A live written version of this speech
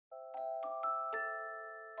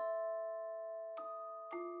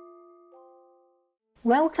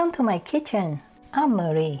Welcome to my kitchen. I'm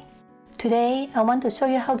Marie. Today I want to show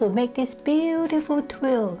you how to make these beautiful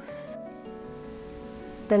Tuiles.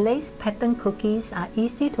 The lace pattern cookies are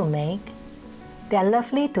easy to make. They are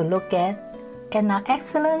lovely to look at and are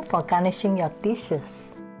excellent for garnishing your dishes.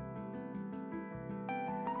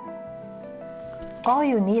 All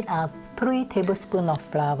you need are 3 tablespoons of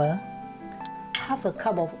flour, half a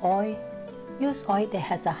cup of oil. Use oil that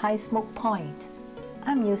has a high smoke point.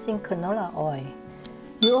 I'm using canola oil.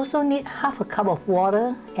 You also need half a cup of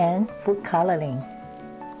water and food coloring.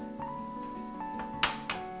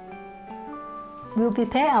 We'll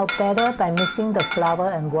prepare our batter by mixing the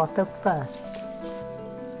flour and water first.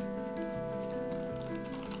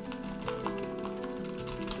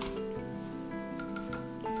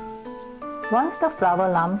 Once the flour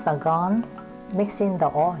lumps are gone, mix in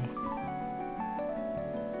the oil.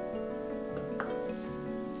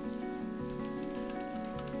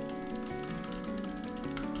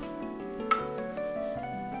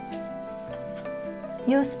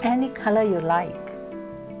 Use any color you like.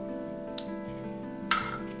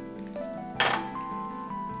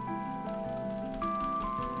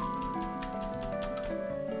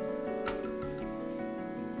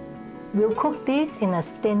 We'll cook these in a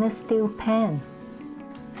stainless steel pan.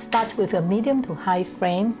 Start with a medium to high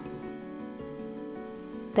flame.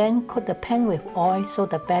 Then coat the pan with oil so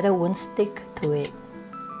the batter won't stick to it.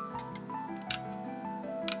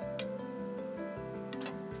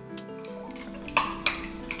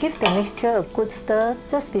 Give the mixture a good stir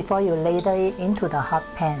just before you ladle it into the hot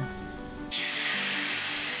pan.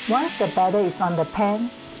 Once the batter is on the pan,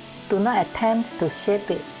 do not attempt to shape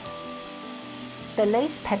it. The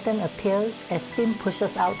lace pattern appears as steam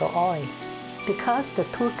pushes out the oil because the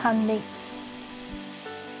two can't mix.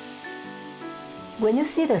 When you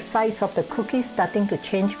see the sides of the cookies starting to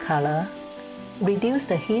change color, reduce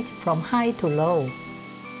the heat from high to low.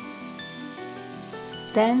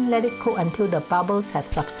 Then let it cook until the bubbles have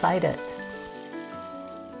subsided.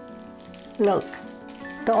 Look,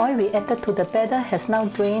 the oil we added to the batter has now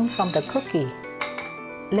drained from the cookie.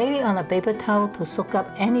 Lay it on a paper towel to soak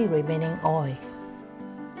up any remaining oil.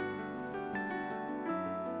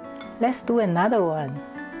 Let's do another one.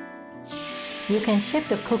 You can shape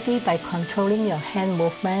the cookie by controlling your hand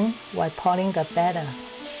movement while pouring the batter.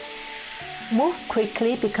 Move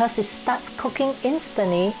quickly because it starts cooking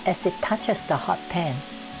instantly as it touches the hot pan.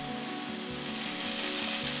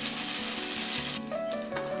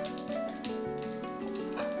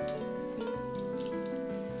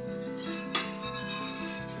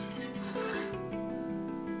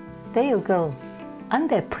 There you go. Aren't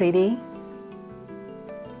they pretty?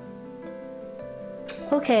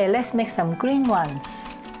 Okay, let's make some green ones.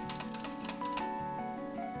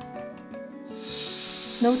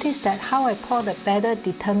 Notice that how I pour the batter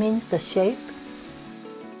determines the shape.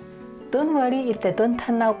 Don't worry if they don't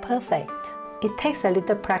turn out perfect. It takes a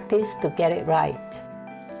little practice to get it right.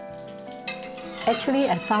 Actually,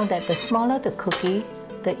 I found that the smaller the cookie,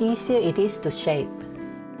 the easier it is to shape.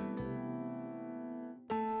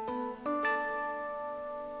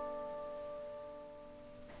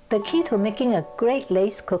 The key to making a great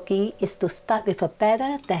lace cookie is to start with a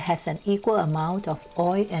batter that has an equal amount of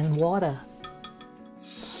oil and water.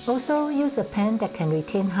 Also, use a pan that can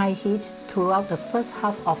retain high heat throughout the first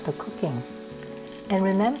half of the cooking. And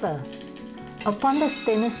remember, a bonded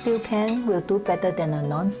stainless steel pan will do better than a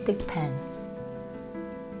non-stick pan.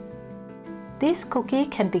 This cookie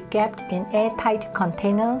can be kept in airtight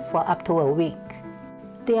containers for up to a week.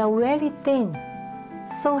 They are very thin,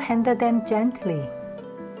 so handle them gently.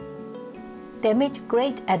 They make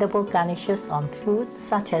great edible garnishes on food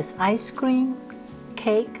such as ice cream,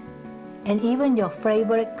 cake, and even your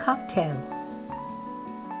favorite cocktail.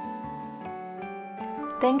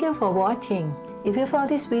 Thank you for watching. If you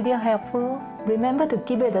found this video helpful, remember to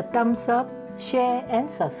give it a thumbs up, share, and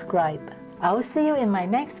subscribe. I will see you in my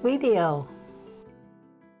next video.